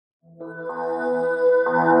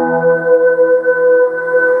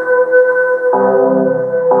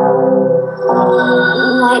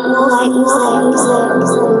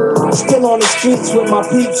Still on the streets with my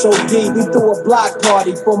peeps OD. We threw a block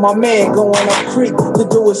party for my man going up creek. To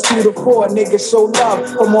do is 2 to 4. Niggas show love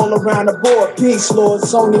from all around the board. Peace, Lord.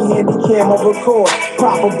 Sony Handycam will record.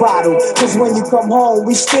 Pop a bottle. Cause when you come home,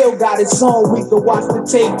 we still got it on. We can watch the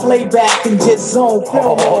tape, play back, and just zone.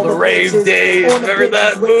 Oh, the rave days. Remember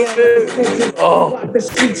that movement? Oh,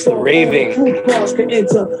 the raving. It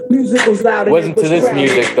wasn't to this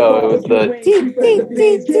music, though. It was the...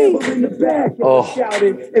 Oh,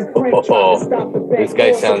 this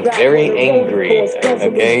guy sounds very angry,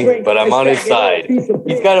 okay? But I'm on his side.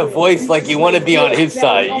 He's got a voice like you want to be on his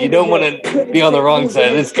side. You don't want to be on the wrong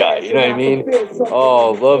side of this guy. You know what I mean?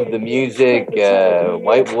 Oh, love the music.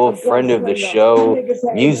 White Wolf, friend of the show,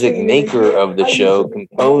 music maker of the show,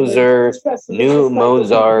 composer, knew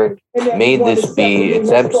Mozart, made this beat.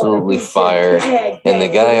 It's absolutely fire. And the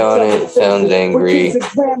guy on it sounds angry.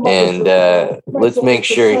 And let's make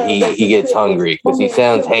sure he gets hungry, because he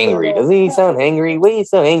sounds hangry. Doesn't he sound hangry? What are you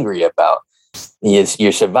so angry about?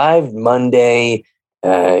 You survived Monday.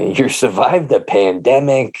 You survived a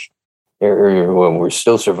pandemic. We're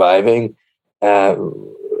still surviving. We're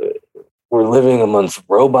living amongst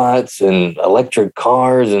robots and electric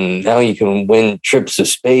cars, and now you can win trips to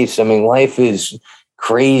space. I mean, life is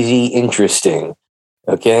crazy interesting.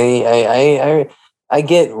 Okay, I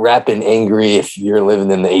get rapping angry if you're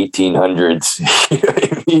living in the 1800s. You know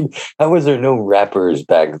what I mean? How was there no rappers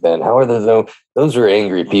back then? How are there no? Those were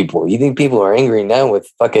angry people. You think people are angry now with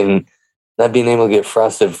fucking not being able to get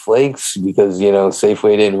Frosted Flakes because, you know,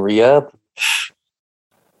 Safeway didn't re-up?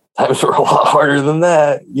 Times were a lot harder than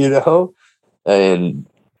that, you know? And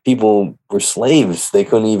people were slaves. They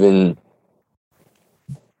couldn't even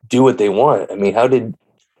do what they want. I mean, how did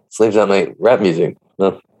slaves not make rap music?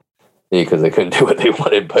 No, because they couldn't do what they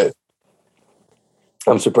wanted. But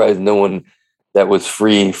I'm surprised no one that was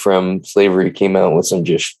free from slavery came out with some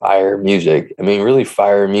just fire music. I mean, really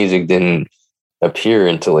fire music didn't appear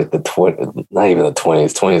until like not even the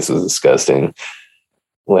 20s. 20s was disgusting.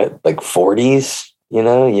 What, like 40s? You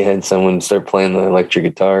know, you had someone start playing the electric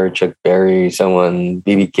guitar, Chuck Berry, someone,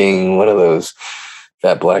 B.B. King, one of those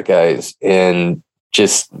fat black guys, and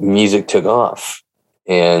just music took off.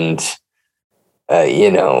 And, not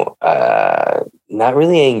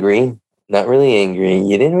really angry.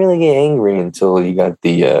 You didn't really get angry until you got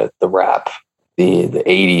the rap, the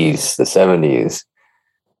 80s, the 70s.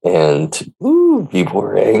 And people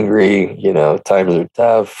were angry, you know, times are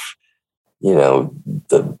tough. You know,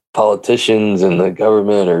 the politicians and the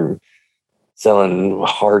government are selling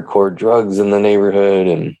hardcore drugs in the neighborhood,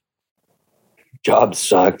 and jobs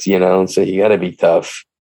sucked, you know, so you got to be tough.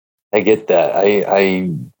 I get that. I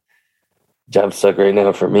jobs suck right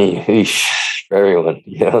now for me. Eesh, for everyone,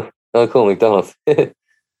 you know. Oh, cool, McDonald's.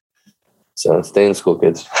 So stay in school,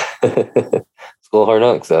 kids. School of Hard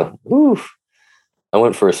Knocks, though. Oof. I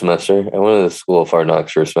went for a semester. I went to the School of Hard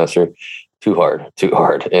Knocks for a semester. Too hard.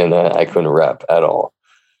 And I couldn't rap at all.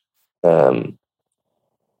 I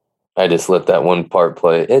just let that one part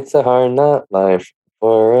play. It's a hard knock life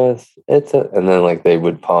for us. And then like they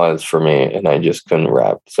would pause for me, and I just couldn't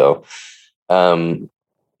rap. So, went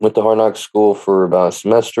to Hard Knocks school for about a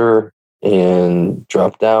semester and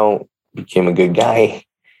dropped out, became a good guy.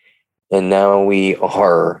 And now we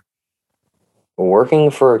are working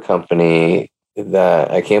for a company that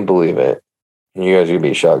I can't believe it. And you guys are going to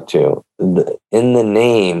be shocked too. In the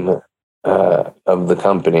name of the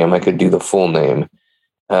company, I could do the full name,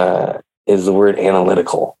 is the word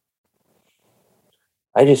analytical.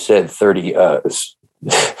 I just said 30 uhs.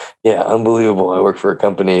 Yeah, unbelievable. I work for a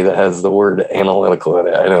company that has the word analytical in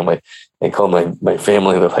it. I know I call my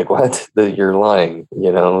family. They're like, what? You're lying.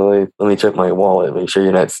 You know, let me check my wallet. Make sure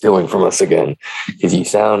you're not stealing from us again, because you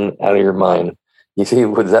sound out of your mind. You see,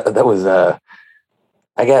 that was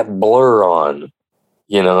I got Blur on,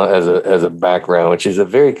 you know, as a background, which is a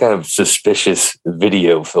very kind of suspicious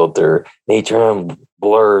video filter. They turn on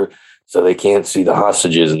Blur so they can't see the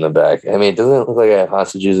hostages in the back. I mean, it doesn't look like I have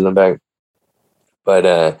hostages in the back, but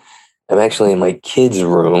I'm actually in my kids'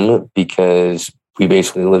 room because we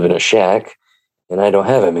basically live in a shack, and I don't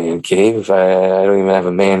have a man cave. I don't even have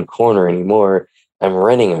a man corner anymore. I'm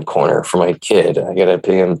renting a corner for my kid. I got to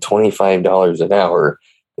pay him $25 an hour.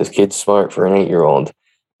 This kid's smart for an 8-year-old.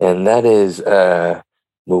 And that is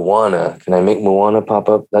Moana. Can I make Moana pop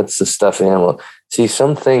up? That's the stuffed animal. See,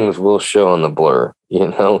 some things will show on the Blur, you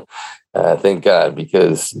know? Thank God,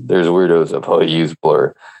 because there's weirdos that probably use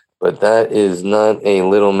Blur. But that is not a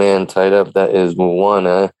little man tied up. That is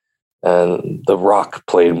Moana. And The Rock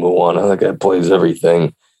played Moana. That guy plays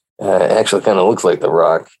everything. It actually kind of looks like The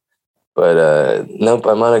Rock. But nope,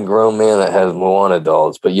 I'm not a grown man that has Moana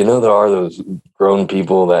dolls. But there are those grown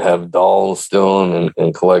people that have dolls still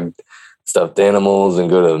and collect stuffed animals and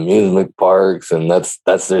go to amusement parks, and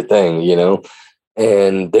that's their thing,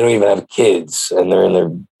 And they don't even have kids, and they're in their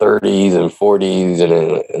 30s and 40s,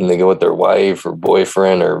 and they go with their wife or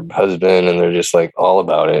boyfriend or husband, and they're just like all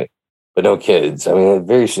about it, but no kids. I mean,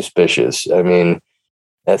 very suspicious. I mean,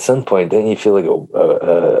 at some point, don't you feel like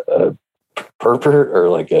a pervert or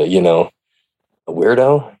like a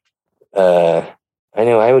weirdo? I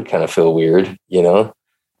know I would kind of feel weird,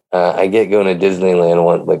 I get going to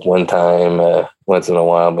Disneyland one time, once in a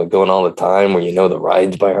while, but going all the time where the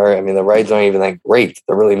rides by heart. I mean, the rides aren't even that great.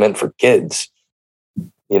 They're really meant for kids.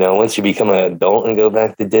 Once you become an adult and go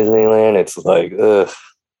back to Disneyland, it's like, ugh,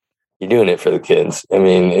 you're doing it for the kids. I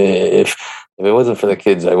mean, if it wasn't for the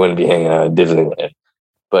kids, I wouldn't be hanging out at Disneyland.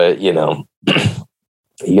 But you got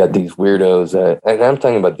these weirdos, and I'm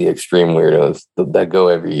talking about the extreme weirdos that go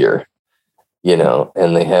every year.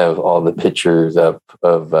 And they have all the pictures up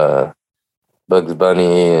of Bugs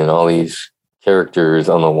Bunny and all these characters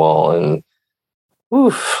on the wall. And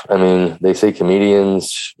oof, I mean, they say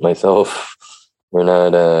comedians, myself, we're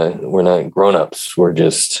not grown-ups. We're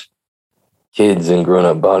just kids in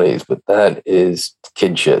grown-up bodies. But that is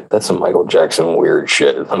kid shit. That's some Michael Jackson weird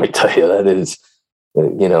shit. Let me tell you, that is,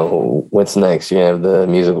 what's next? You have the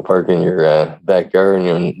musical park in your backyard and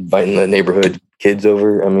you're inviting the neighborhood kids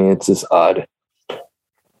over. I mean, it's just odd.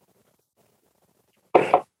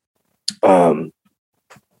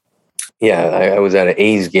 I was at an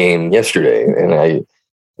A's game yesterday, and I'm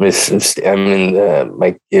in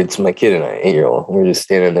it's my kid and I, 8-year-old. We're just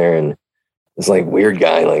standing there, and this like weird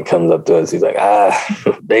guy like comes up to us. He's like,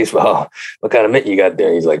 baseball. What kind of mitt you got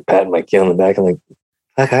there? He's like patting my kid on the back. I'm like,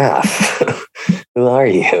 fuck off. Who are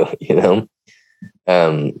you?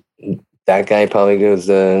 That guy probably goes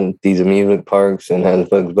to these amusement parks and has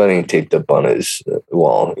Bugs Bunny taped up on his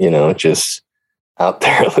wall, just out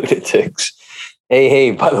there lunatics.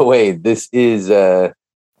 Hey, by the way, this is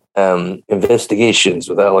Investigations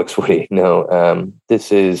with Alex Woody. No,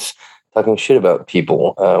 this is talking shit about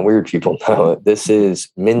people, weird people. No, this is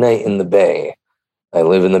Midnight in the Bay. I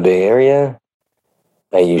live in the Bay Area.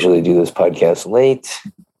 I usually do this podcast late.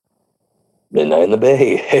 Midnight in the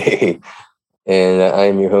Bay. Hey. And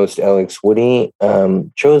I'm your host, Alex Woody.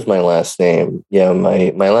 Chose my last name. Yeah,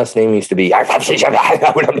 my last name used to be. And I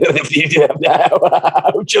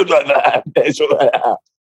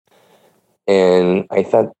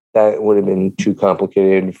thought that would have been too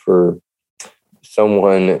complicated for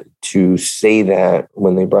someone to say that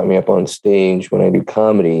when they brought me up on stage when I do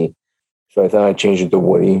comedy. So I thought I'd change it to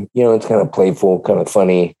Woody. It's kind of playful, kind of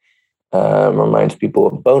funny. Reminds people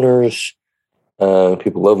of boners.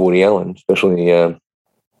 People love Woody Allen, especially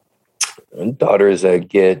daughters that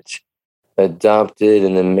get adopted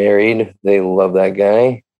and then married. They love that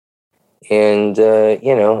guy. And,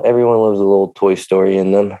 everyone loves a little Toy Story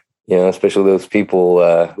in them, especially those people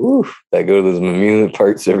that go to those amusement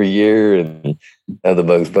parks every year and have the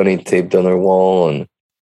Bugs Bunny taped on their wall. And,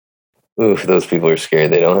 those people are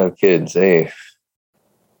scared. They don't have kids. Hey,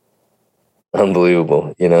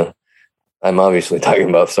 unbelievable, I'm obviously talking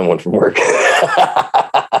about someone from work.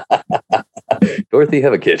 Dorothy,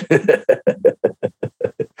 have a kid.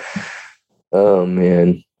 Oh,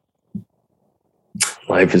 man.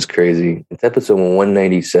 Life is crazy. It's episode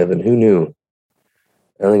 197. Who knew?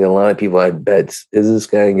 I think a lot of people had bets. Is this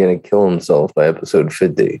guy going to kill himself by episode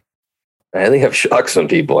 50? I think I've shocked some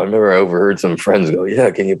people. I remember I overheard some friends go, yeah,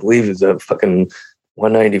 can you believe it's a fucking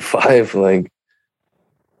 195? Like,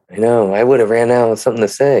 I know, I would have ran out with something to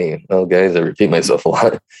say. Well, guys, I repeat myself a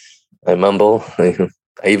lot. I mumble. I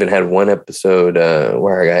even had one episode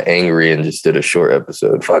where I got angry and just did a short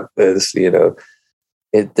episode. Fuck this,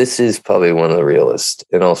 This is probably one of the realest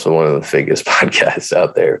and also one of the fakest podcasts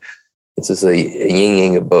out there. It's just a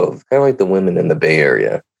yin-yang of both. Kind of like the women in the Bay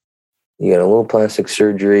Area. You got a little plastic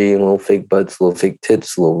surgery, a little fake butts, a little fake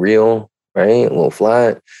tits, a little real, right? A little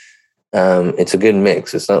flat. It's a good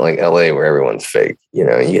mix. It's not like LA where everyone's fake. You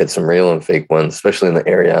get some real and fake ones, especially in the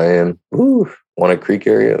area I am. Ooh, Walnut Creek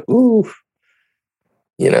area. Ooh.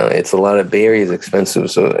 It's a lot of Bay Area is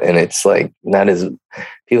expensive. So, and it's like not as,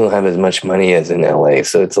 people don't have as much money as in LA.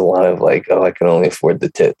 So it's a lot of like, I can only afford the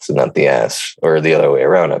tits and not the ass, or the other way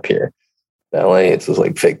around up here. LA, it's just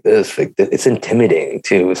like fake this, fake that. It's intimidating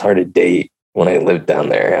too. It was hard to date when I lived down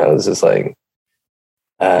there. I was just like,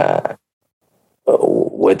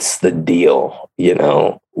 what's the deal,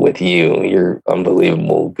 with you? You're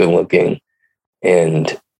unbelievable, good looking.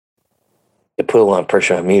 And it put a lot of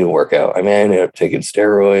pressure on me to work out. I mean, I ended up taking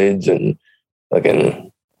steroids and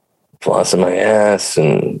fucking flossing my ass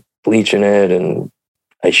and bleaching it, and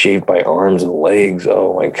I shaved my arms and legs.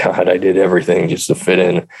 Oh my God, I did everything just to fit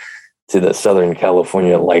in to the Southern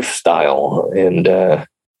California lifestyle. And let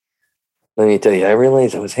me tell you, I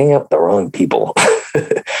realized I was hanging out with the wrong people.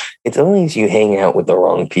 It's always you hang out with the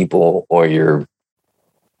wrong people, or you're,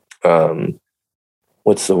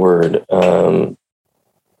 what's the word?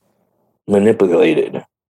 Manipulated.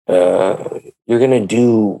 You're going to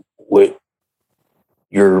do what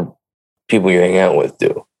your people you hang out with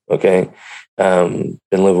do. Okay. Been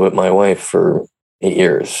living with my wife for 8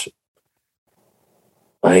 years.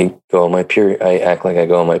 I go on my period. I act like I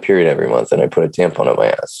go on my period every month, and I put a tampon on my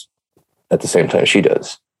ass at the same time she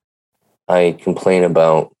does. I complain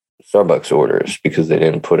about Starbucks orders because they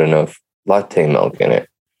didn't put enough latte milk in it.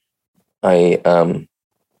 I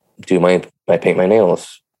paint my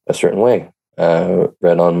nails a certain way.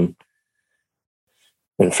 Red on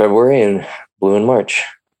in February and blue in March.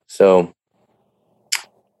 So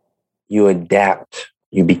you adapt,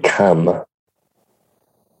 you become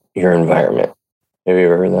your environment. Have you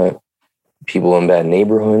ever heard that? People in bad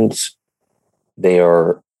neighborhoods, they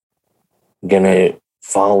are going to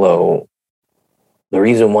follow. The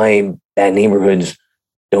reason why bad neighborhoods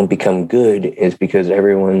don't become good is because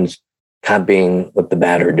everyone's copying what the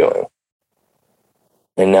bad are doing.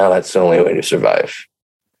 And now that's the only way to survive.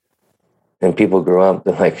 And people grow up,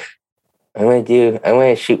 they're like, I want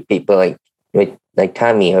to shoot people like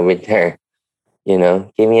Tommy over there. You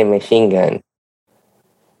know, give me a machine gun.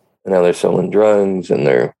 And now they're selling drugs, and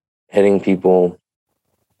they're hitting people,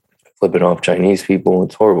 flipping off Chinese people.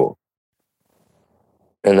 It's horrible.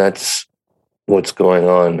 And that's what's going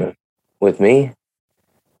on with me.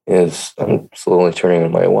 Is I'm slowly turning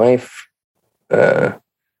on my wife. When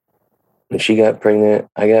she got pregnant,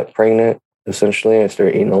 I got pregnant. Essentially, I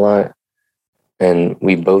started eating a lot, and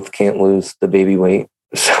we both can't lose the baby weight.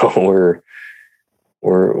 So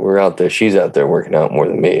we're out there. She's out there working out more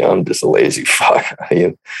than me. I'm just a lazy fuck.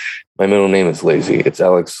 My middle name is Lazy. It's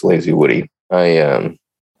Alex Lazy Woody. I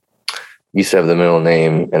used to have the middle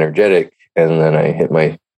name Energetic, and then I hit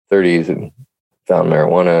my 30s and found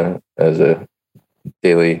marijuana as a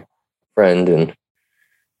daily friend, and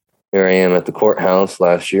here I am at the courthouse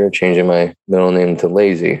last year changing my middle name to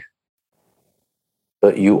Lazy.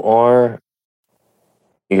 But you are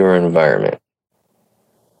your environment.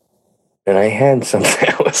 And I had something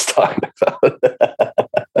I was talking about.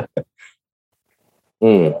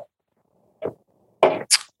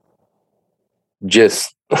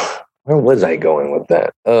 Just, where was I going with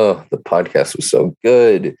that? Oh, the podcast was so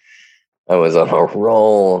good. I was on a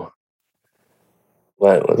roll.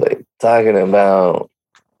 What was I talking about?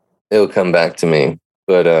 It'll come back to me.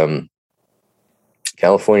 But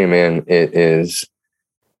California, man, it is.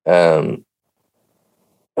 I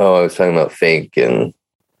was talking about fake, and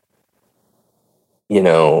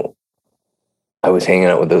I was hanging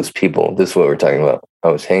out with those people. This is what we're talking about. I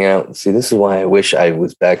was hanging out. See, this is why I wish I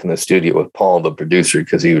was back in the studio with Paul, the producer,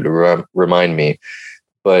 because he would remind me.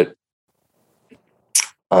 But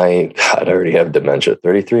I already have dementia.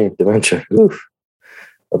 33, dementia. Oof.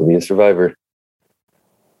 I'll be a survivor.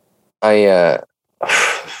 For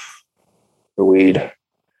weed.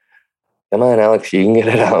 Come on, Alex, you can get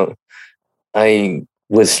it out. I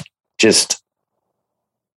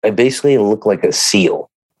basically look like a seal,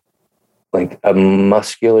 like a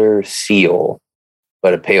muscular seal,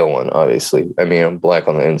 but a pale one, obviously. I mean, I'm black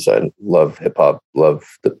on the inside. Love hip hop.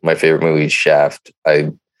 Love my favorite movie is Shaft.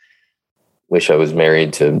 I wish I was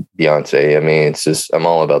married to Beyonce. I mean, it's just, I'm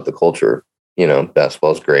all about the culture.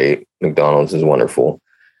 Basketball's great. McDonald's is wonderful.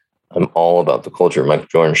 I'm all about the culture. Michael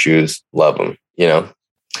Jordan shoes, love them,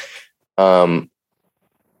 And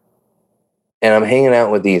I'm hanging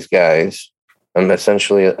out with these guys. I'm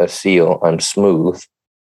essentially a seal. I'm smooth.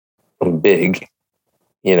 I'm big,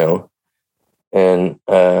 and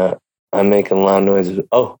I'm making loud noises.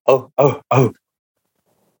 Oh.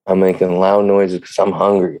 I'm making loud noises because I'm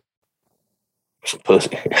hungry. Some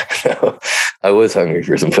pussy. I was hungry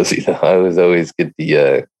for some pussy, though. I was always get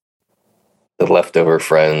the leftover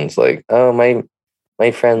friends, like, oh, my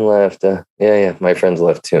friend left. Yeah, my friends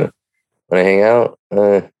left too. When I hang out,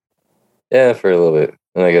 yeah, for a little bit.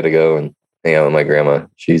 And I got to go and hang out with my grandma.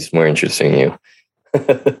 She's more interesting than you.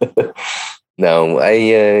 No,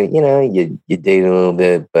 you date a little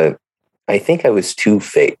bit, but I think I was too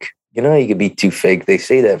fake. You could be too fake. They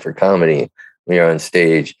say that for comedy when you're on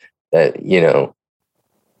stage, that, you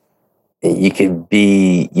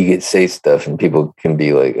could say stuff and people can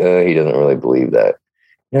be like, oh, he doesn't really believe that.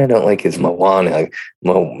 I don't like his Moana. Like,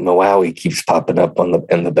 Maui keeps popping up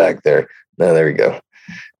in the back there. No, there we go.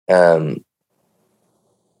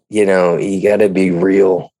 You got to be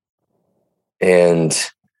real. And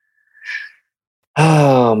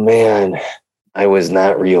Oh man, I was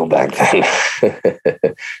not real back then.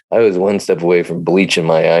 I was one step away from bleaching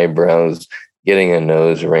my eyebrows, getting a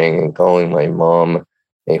nose ring, and calling my mom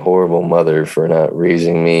a horrible mother for not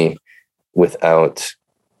raising me without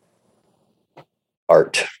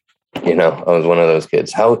art. I was one of those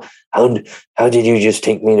kids. How did you just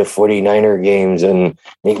take me to 49er games and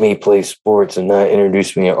make me play sports and not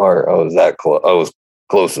introduce me to art? I was that close. I was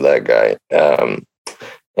close to that guy.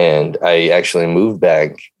 And I actually moved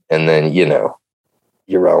back, and then you're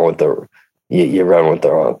around with the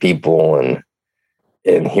wrong people,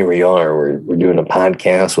 and here we are. We're doing a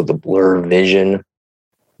podcast with the Blur Vision,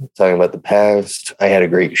 talking about the past. I had a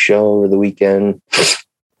great show over the weekend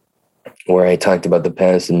where I talked about the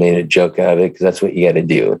past and made a joke out of it, because that's what you got to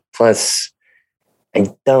do. Plus, I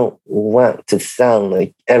don't want to sound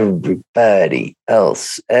like everybody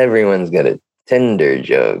else. Everyone's got a Tinder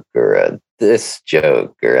joke or a this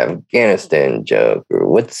joke or Afghanistan joke or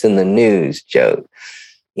what's in the news joke,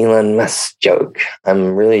 Elon Musk joke.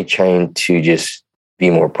 I'm really trying to just be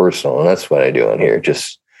more personal, and that's what I do on here.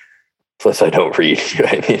 Just plus I don't read. You know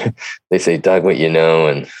what I mean? They say talk what you know,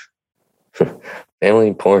 and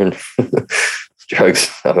family, porn, drugs,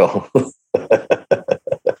 alcohol,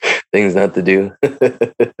 things not to do.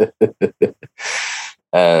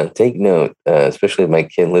 Take note, especially if my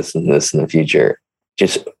kid listens to this in the future.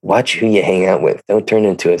 Just watch who you hang out with. Don't turn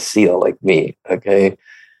into a seal like me, okay?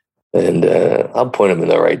 And I'll point them in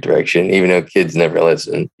the right direction, even though kids never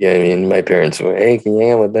listen. You know what I mean? My parents were, hey, can you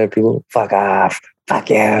hang out with bad people? Fuck off. Fuck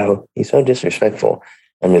you. He's so disrespectful.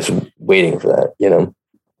 I'm just waiting for that,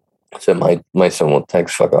 So my son will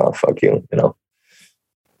text, fuck off, fuck you,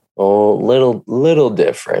 Oh, little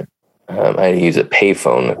different. I use a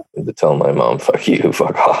payphone to tell my mom, fuck you,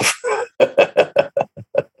 fuck off.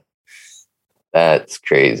 That's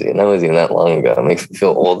crazy. And that wasn't even that long ago. It makes me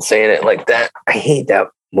feel old saying it like that. I hate that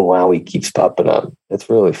Maui keeps popping up. It's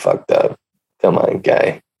really fucked up. Come on,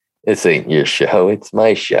 guy. This ain't your show. It's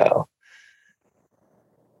my show.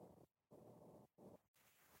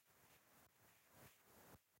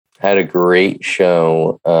 Had a great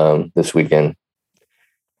show this weekend.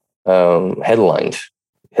 Headlined.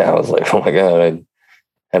 Yeah, I was like, oh my God, I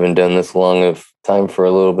haven't done this long of time for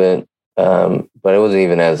a little bit. But it wasn't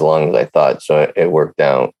even as long as I thought, so it worked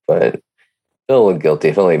out. But I feel a little guilty.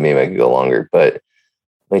 I feel like maybe I could go longer. But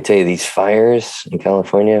let me tell you, these fires in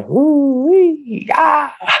California,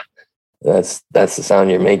 that's the sound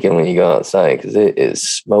you're making when you go outside, because it is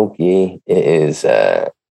smoky. It is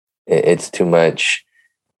it's too much.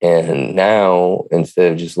 And now,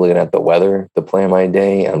 instead of just looking at the weather to plan my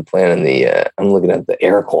day, I'm looking at the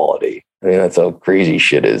air quality. I mean, that's how crazy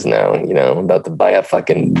shit is now. I'm about to buy a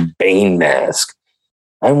fucking Bane mask.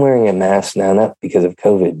 I'm wearing a mask now, not because of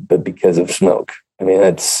COVID, but because of smoke. I mean,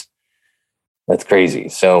 that's crazy.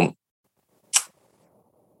 So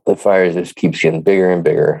the fires just keeps getting bigger and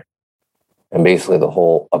bigger. And basically the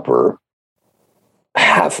whole upper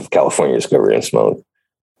half of California is covered in smoke.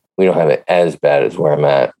 We don't have it as bad as where I'm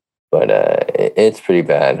at, but it's pretty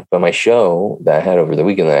bad. But my show that I had over the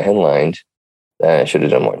weekend that I headlined, that I should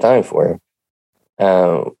have done more time for,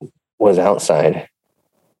 was outside.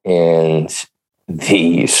 And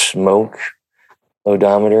the smoke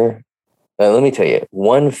odometer, let me tell you,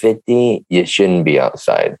 150, you shouldn't be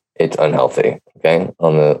outside. It's unhealthy, okay?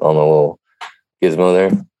 On the little gizmo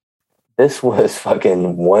there. This was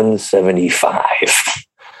fucking 175.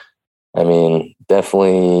 I mean,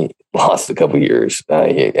 definitely lost a couple years. I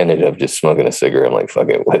ended up just smoking a cigarette. I'm like, fuck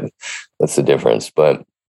it, what's the difference? But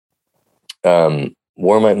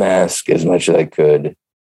wore my mask as much as I could,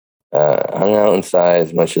 hung out inside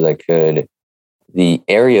as much as I could. The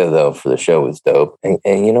area, though, for the show was dope.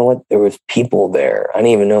 And you know what? There was people there. I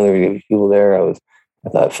didn't even know there were people there. I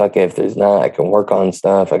thought, fuck it, if there's not, I can work on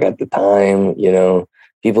stuff. I got the time,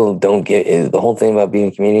 People don't get it. The whole thing about being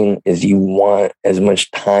a comedian is you want as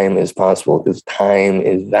much time as possible, because time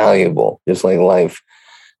is valuable, just like life.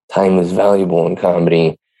 Time is valuable in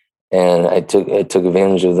comedy. And I took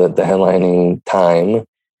advantage of the headlining time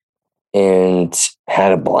and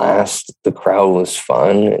had a blast. The crowd was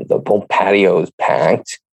fun. The whole patio was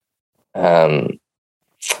packed. And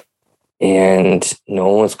no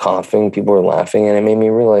one was coughing. People were laughing. And it made me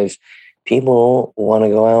realize people want to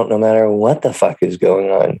go out no matter what the fuck is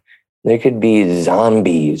going on. There could be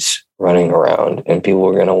zombies running around and people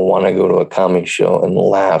are going to want to go to a comedy show and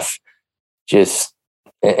laugh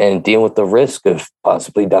and deal with the risk of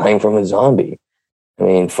possibly dying from a zombie. I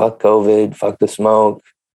mean, fuck COVID, fuck the smoke,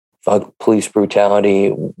 fuck police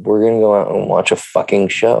brutality. We're going to go out and watch a fucking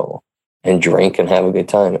show and drink and have a good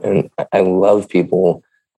time. And I love people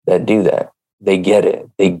that do that. they get it.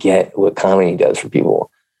 They get what comedy does for people.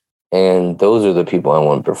 And those are the people I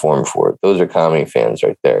want to perform for. Those are comedy fans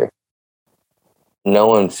right there. No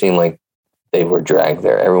one seemed like they were dragged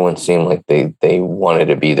there. Everyone seemed like they wanted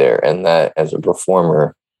to be there. And that, as a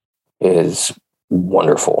performer, is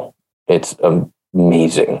wonderful. It's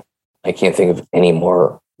amazing. I can't think of any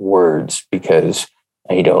more words because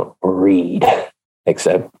I don't read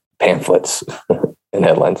except pamphlets and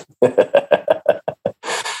headlines.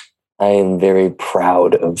 I am very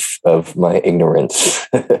proud of my ignorance.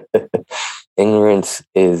 Ignorance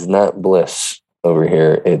is not bliss over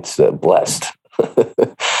here. It's blessed.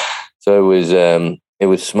 So it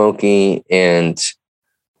was smoky and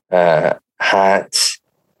hot.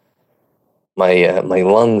 My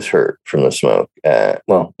lungs hurt from the smoke.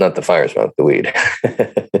 Well, not the fire smoke, the weed.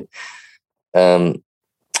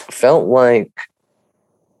 Felt like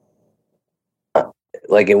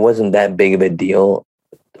it wasn't that big of a deal,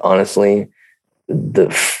 honestly,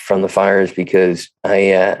 from the fires, because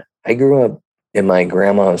I grew up in my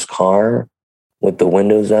grandma's car with the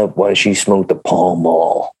windows up while she smoked the Pall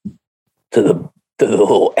Mall to the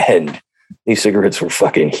little end. These cigarettes were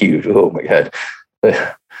fucking huge. Oh my God.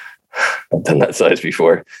 I've done that size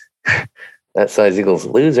before. That size equals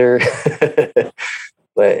loser.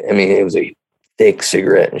 But I mean, it was a thick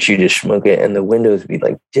cigarette and she just smoked it and the windows would be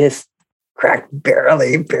like just cracked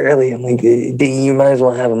barely. I'm like, you might as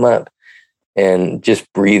well have them up. And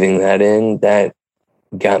just breathing that in, that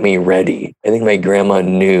got me ready. I think my grandma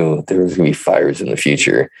knew there was going to be fires in the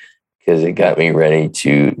future because it got me ready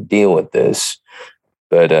to deal with this.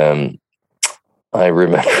 But I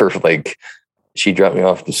remember she dropped me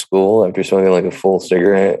off to school after smoking a full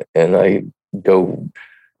cigarette and I go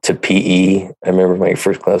to PE. I remember my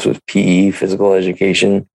first class was PE, physical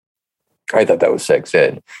education. I thought that was sex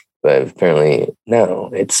ed, but apparently no,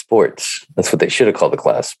 it's sports. That's what they should have called the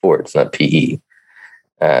class, sports, not PE.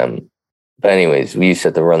 But anyways, we used to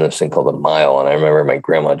have to run this thing called a mile. And I remember my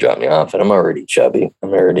grandma dropped me off and I'm already chubby. I'm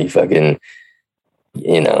already fucking,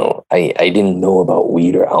 I didn't know about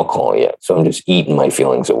weed or alcohol yet. So I'm just eating my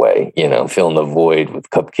feelings away, filling the void with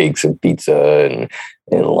cupcakes and pizza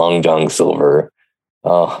and Long John Silver.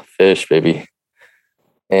 Oh, fish, baby.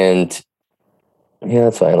 And yeah,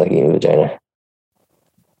 that's fine. I like eating vagina.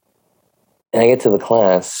 And I get to the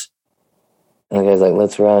class and the guy's like,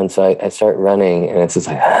 let's run. So I start running and it's just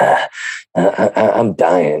like, I'm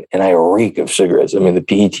dying and I reek of cigarettes. I mean, the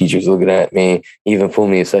PE teacher's looking at me, he even pulled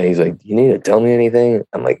me aside. He's like, you need to tell me anything?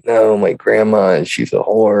 I'm like, no, my grandma, she's a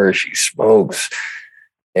whore. She smokes.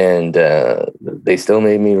 And they still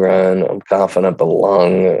made me run. I'm coughing up a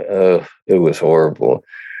lung. It was horrible.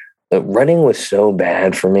 The running was so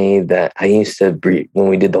bad for me that I used to, when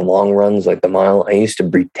we did the long runs, like the mile, I used to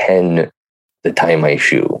pretend to tie my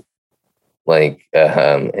shoe. Hang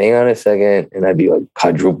on a second, and I'd be like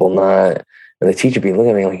quadruple knot, and the teacher would be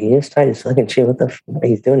looking at me like, he just tied his fucking shoe. What the fuck?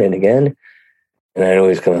 He's doing it again. And I'd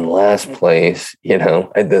always come in last place.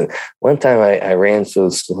 One time I ran so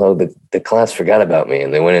slow that the class forgot about me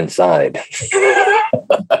and they went inside.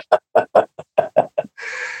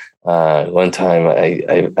 One time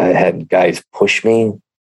I had guys push me,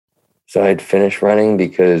 so I'd finish running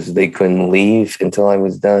because they couldn't leave until I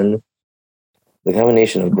was done. The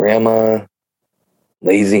combination of grandma,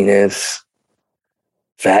 laziness,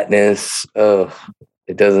 fatness.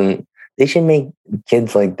 It doesn't. They should make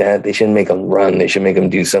kids like that. They shouldn't make them run. They should make them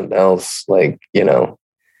do something else,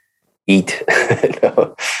 eat.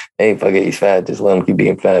 No. Hey, fuck it, he's fat. Just let him keep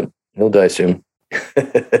being fat. He'll die soon.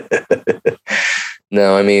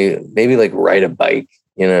 No, I mean, maybe ride a bike.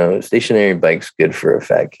 Stationary bike's good for a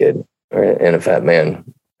fat kid and a fat man.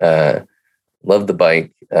 Love the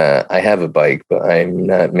bike. I have a bike, but I'm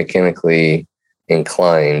not mechanically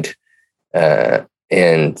inclined.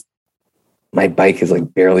 And my bike is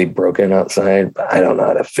barely broken outside, but I don't know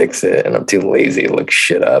how to fix it. And I'm too lazy to look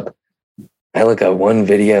shit up. I look at one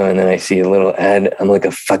video and then I see a little ad. I'm like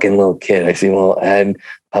a fucking little kid. I see a little ad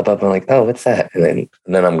pop up. I'm like, oh, what's that? And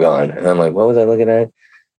then I'm gone. And I'm like, what was I looking at?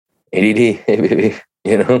 ADD, hey, baby,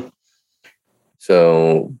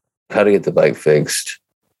 So how to get the bike fixed.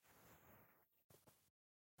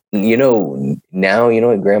 Now,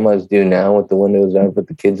 what grandmas do now with the windows down, put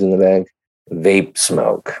the kids in the back? Vape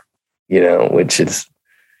smoke, which is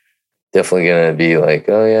definitely going to be like,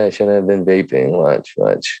 oh yeah, I shouldn't have been vaping. Watch.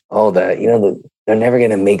 All that, they're never going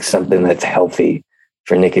to make something that's healthy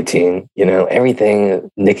for nicotine.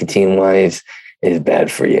 Everything nicotine wise is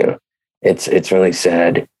bad for you. It's really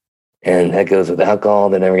sad. And that goes with alcohol.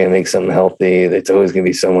 They're never going to make something healthy. It's always going to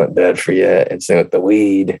be somewhat bad for you. And same with the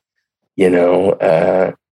weed,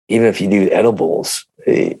 even if you do edibles,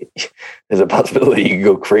 there's there's a possibility you can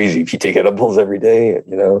go crazy if you take edibles every day.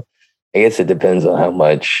 I guess it depends on how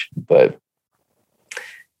much, but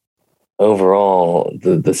overall,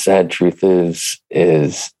 the sad truth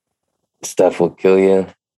is stuff will kill you.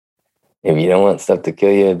 If you don't want stuff to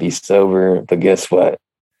kill you, be sober. But guess what?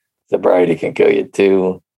 Sobriety can kill you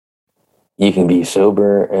too. You can be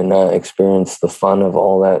sober and not experience the fun of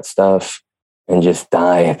all that stuff and just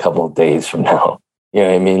die a couple of days from now. You know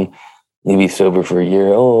what I mean? You be sober for a year.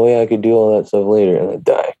 Oh, yeah, I could do all that stuff later and then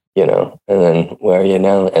die, And then where are you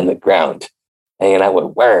now? In the ground, hanging out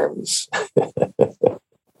with worms.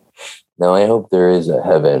 Now, I hope there is a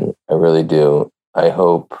heaven. I really do. I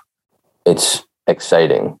hope it's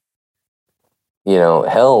exciting.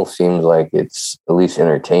 Hell seems like it's at least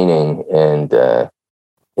entertaining, and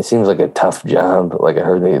it seems like a tough job. Like I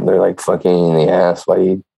heard they're like fucking in the ass while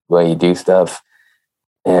you do stuff,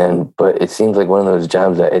 but it seems like one of those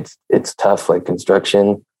jobs that it's tough, like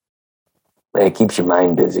construction, and it keeps your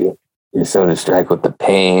mind busy. You're so distracted with the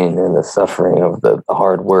pain and the suffering of the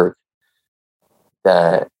hard work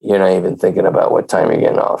that you're not even thinking about what time you're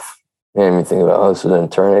getting off. You don't even think about, this is an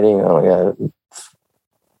eternity. Oh my God.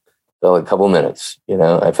 So a couple minutes,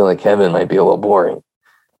 I feel like heaven might be a little boring. I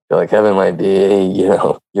feel like heaven might be,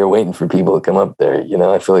 you're waiting for people to come up there.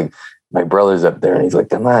 I feel like my brother's up there and he's like,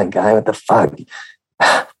 come on, guy, what the fuck?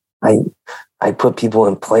 I put people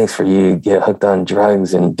in place for you to get hooked on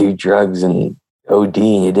drugs and do drugs and OD,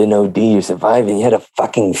 and you didn't OD, you're surviving. You had a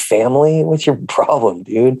fucking family? What's your problem,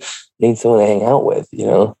 dude? You need someone to hang out with, There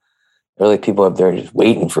are like people up there just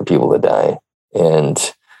waiting for people to die. And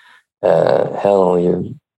hell, you're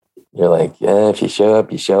like, yeah, if you show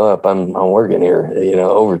up, you show up. I'm working here,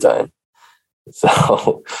 overtime.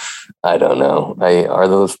 So I don't know. Are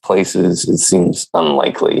those places? It seems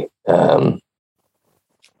unlikely.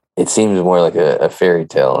 It seems more like a fairy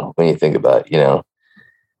tale when you think about it,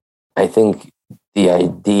 I think the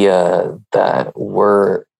idea that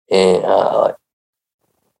we're in,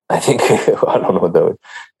 I think, I don't know though.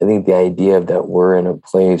 I think the idea that we're in a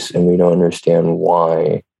place and we don't understand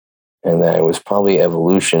why, and that it was probably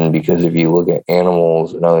evolution, because if you look at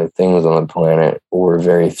animals and other things on the planet, we're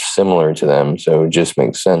very similar to them. So it just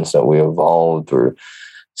makes sense that we evolved or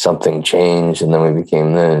something changed and then we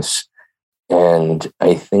became this. And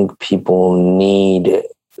I think people need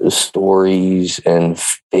stories and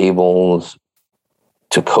fables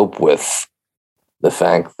to cope with the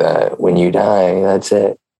fact that when you die, that's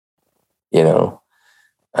it.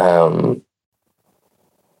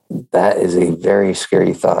 That is a very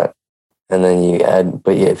scary thought. And then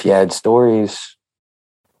if you add stories,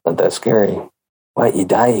 not that scary. What, you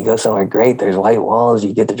die, you go somewhere great, there's white walls,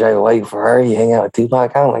 you get to drive a white Ferrari, you hang out with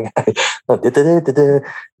Tupac, oh my God.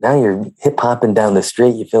 Now you're hip-hopping down the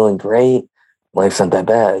street, you're feeling great, life's not that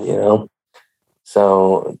bad,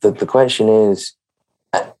 So the question is,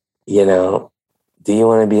 do you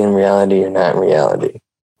want to be in reality or not in reality?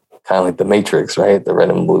 Kind of like the Matrix, right? The red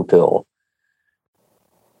and blue pill.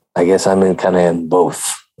 I guess I'm in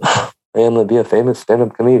both. I'm going to be a famous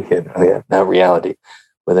stand-up comedian. Oh, yeah, not reality.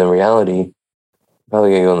 But in reality,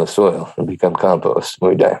 probably going to go in the soil and become compost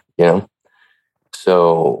when we die,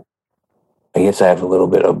 So I guess I have a little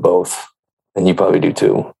bit of both. And you probably do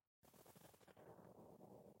too.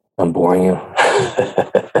 I'm boring you.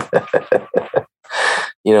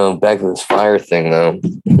 Back to this fire thing, though.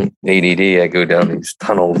 ADD, I go down these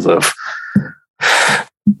tunnels of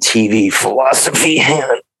TV philosophy.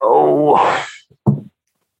 And,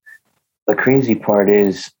 the crazy part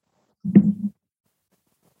is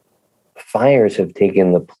fires have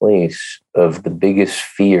taken the place of the biggest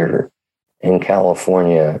fear in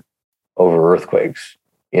California over earthquakes.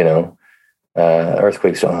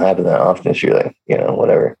 Earthquakes don't happen that often this year,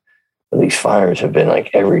 whatever. But these fires have been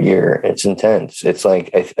like every year. It's intense. It's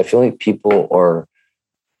like, I feel like people are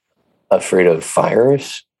afraid of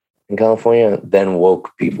fires in California, then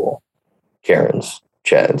woke people, Karens,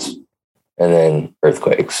 Chads, and then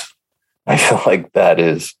earthquakes. I feel like that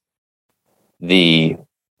is the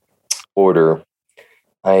order.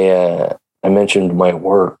 I mentioned my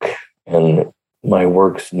work, and my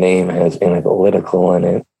work's name has analytical in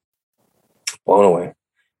it. Blown away.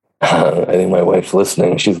 I think my wife's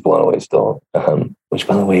listening. She's blown away still. Which,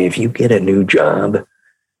 by the way, if you get a new job,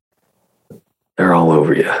 they're all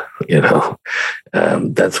over you.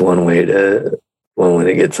 That's one way to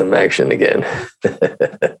get some action again.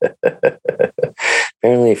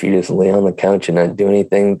 Apparently, if you just lay on the couch and not do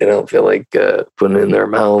anything, they don't feel like putting it in their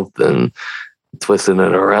mouth and twisting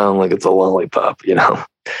it around like it's a lollipop.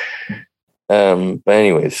 But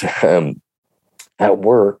anyways, at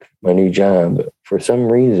work, my new job, for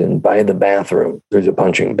some reason, by the bathroom, there's a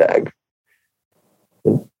punching bag.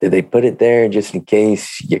 Did they put it there just in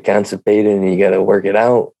case you're constipated and you got to work it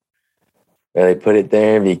out? Or they put it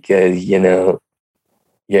there because, you're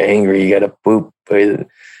angry, you got to poop, or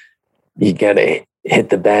you got to hit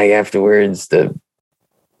the bag afterwards to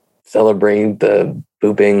celebrate the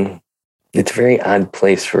pooping? It's a very odd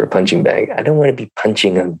place for a punching bag. I don't want to be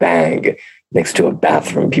punching a bag next to a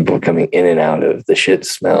bathroom, people coming in and out of, the shit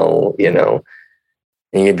smell,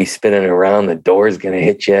 and you'd be spinning around, the door's going to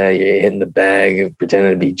hit you, you're hitting the bag,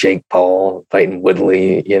 pretending to be Jake Paul fighting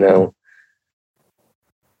Woodley,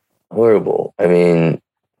 Horrible. I mean,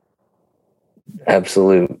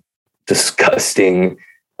 absolute disgusting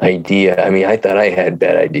idea. I mean, I thought I had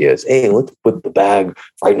bad ideas. Hey, let's put the bag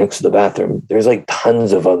right next to the bathroom. There's like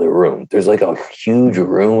tons of other room. There's like a huge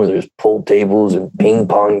room where there's pool tables and ping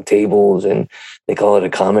pong tables, and they call it a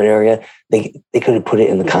common area. They could have put it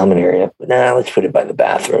in the common area, but let's put it by the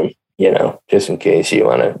bathroom, just in case you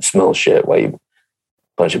want to smell shit while you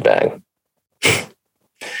punch a bag.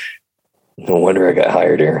 No wonder I got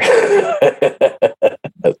hired here.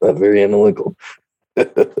 That's not very analytical. By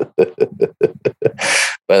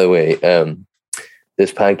the way,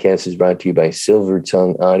 this podcast is brought to you by Silver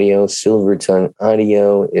Tongue Audio. Silver Tongue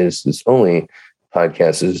Audio is this only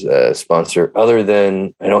podcast's sponsor. Other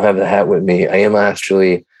than, I don't have the hat with me, I am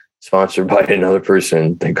actually sponsored by another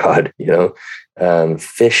person. Thank God,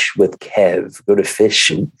 Fish with Kev. Go to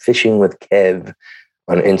Fishing with Kev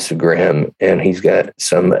on Instagram, and he's got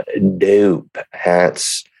some dope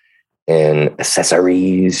hats and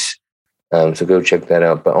accessories. So go check that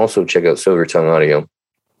out. But also check out Silver Tongue Audio.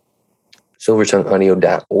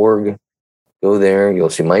 SilverTongueAudio.org. Go there. You'll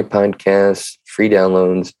see my podcast, free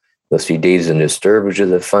downloads. You'll see Dazed and Disturbed, which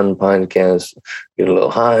is a fun podcast. Get a little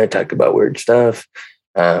high, talk about weird stuff.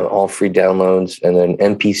 All free downloads. And then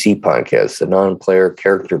NPC podcast, the non-player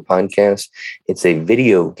character podcast. It's a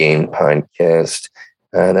video game podcast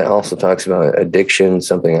that also talks about addiction,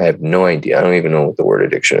 something I have no idea. I don't even know what the word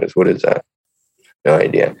addiction is. What is that? No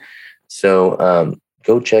idea. So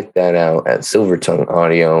go check that out at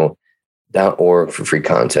SilverTongueAudio.org for free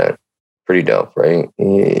content. Pretty dope, right?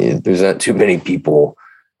 There's not too many people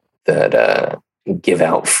that give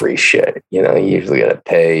out free shit. You usually got to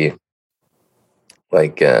pay,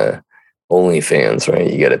 like OnlyFans,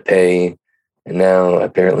 right? You got to pay. And now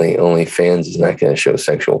apparently OnlyFans is not going to show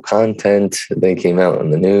sexual content. They came out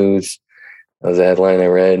in the news. That was a headline I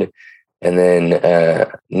read. And then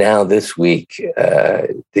now this week,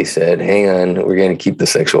 they said, hang on, we're going to keep the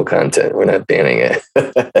sexual content. We're not banning it.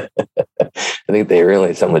 I think they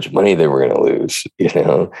realized how much money they were going to lose.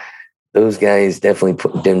 Those guys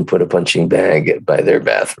definitely didn't put a punching bag by their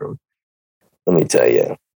bathroom. Let me tell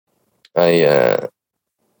you, I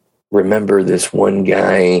remember this one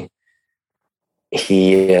guy.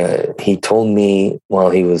 He told me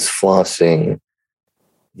while he was flossing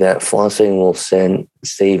that flossing will save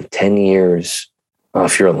 10 years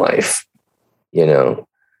off your life. He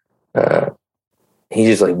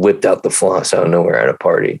just like whipped out the floss out of nowhere at a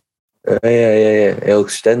party. Yeah. It'll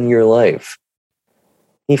extend your life.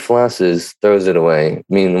 He flosses, throws it away.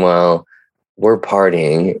 Meanwhile, we're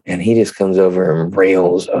partying, and he just comes over and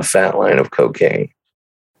rails a fat line of cocaine.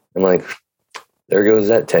 I'm like, there goes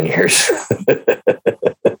that 10 years.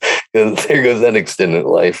 There goes that extended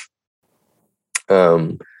life.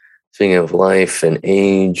 Speaking of life and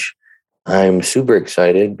age, I'm super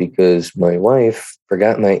excited because my wife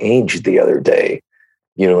forgot my age the other day.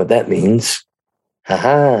 You know what that means?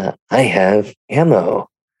 Haha, I have ammo.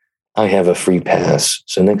 I have a free pass.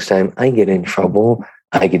 So next time I get in trouble,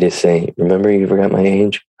 I get to say, remember you forgot my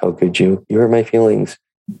age? How could you? You hurt my feelings.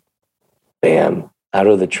 Bam. Out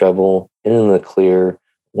of the trouble, in the clear,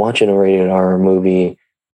 watching a rated R movie,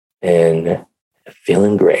 and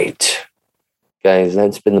feeling great. Guys,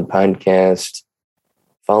 that's been the podcast.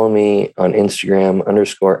 Follow me on Instagram,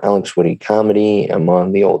 _AlexWoodyComedy. I'm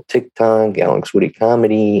on the old TikTok,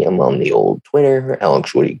 AlexWoodyComedy. I'm on the old Twitter,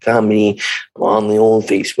 AlexWoodyComedy. I'm on the old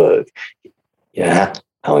Facebook. Yeah,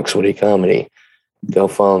 AlexWoodyComedy. Go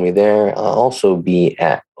follow me there. I'll also be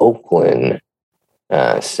at Oakland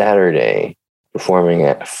Saturday, performing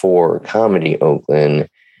at 4 Comedy Oakland.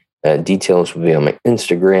 Details will be on my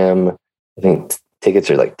Instagram. I think tickets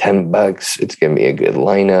are like $10. It's going to be a good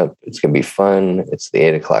lineup. It's going to be fun. It's the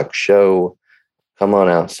 8 o'clock show. Come on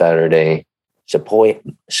out Saturday.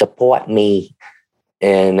 Support me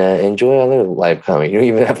and enjoy other live comedy. You don't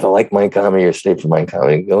even have to like my comedy or stay for my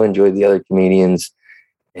comedy. Go enjoy the other comedians.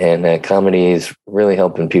 And comedy is really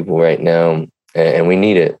helping people right now. And we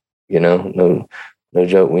need it. No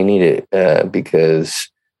joke. We need it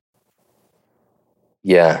because,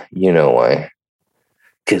 yeah, you know why.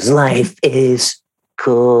 Because life is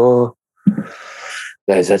cool.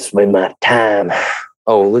 Guys, that's my time.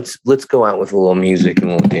 Oh, let's go out with a little music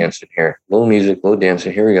and a little dancing here. A little music, a little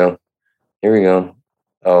dancing. Here we go. Here we go.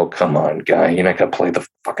 Oh, come on, guy. You're not gonna play the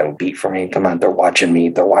fucking beat for me. Come on, they're watching me.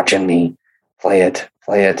 They're watching me. Play it.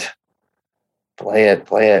 Play it. Play it.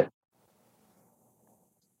 Play it.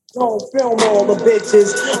 Don't film all the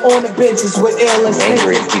bitches on the benches with ill and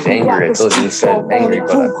angry. He's angry. I told you this guy's angry,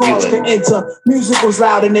 but I feel it. Music was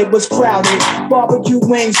loud and it was crowded. Barbecue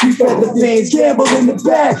wings, we fed the fiends. Gamble in the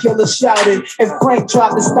back, killer shouted. If Frank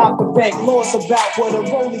tried to stop the bank, lost about what a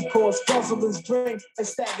rolling course. Guzzle his drink and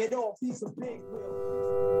stack it off. Piece of big wheel.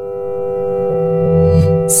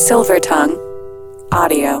 Silver Tongue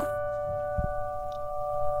Audio.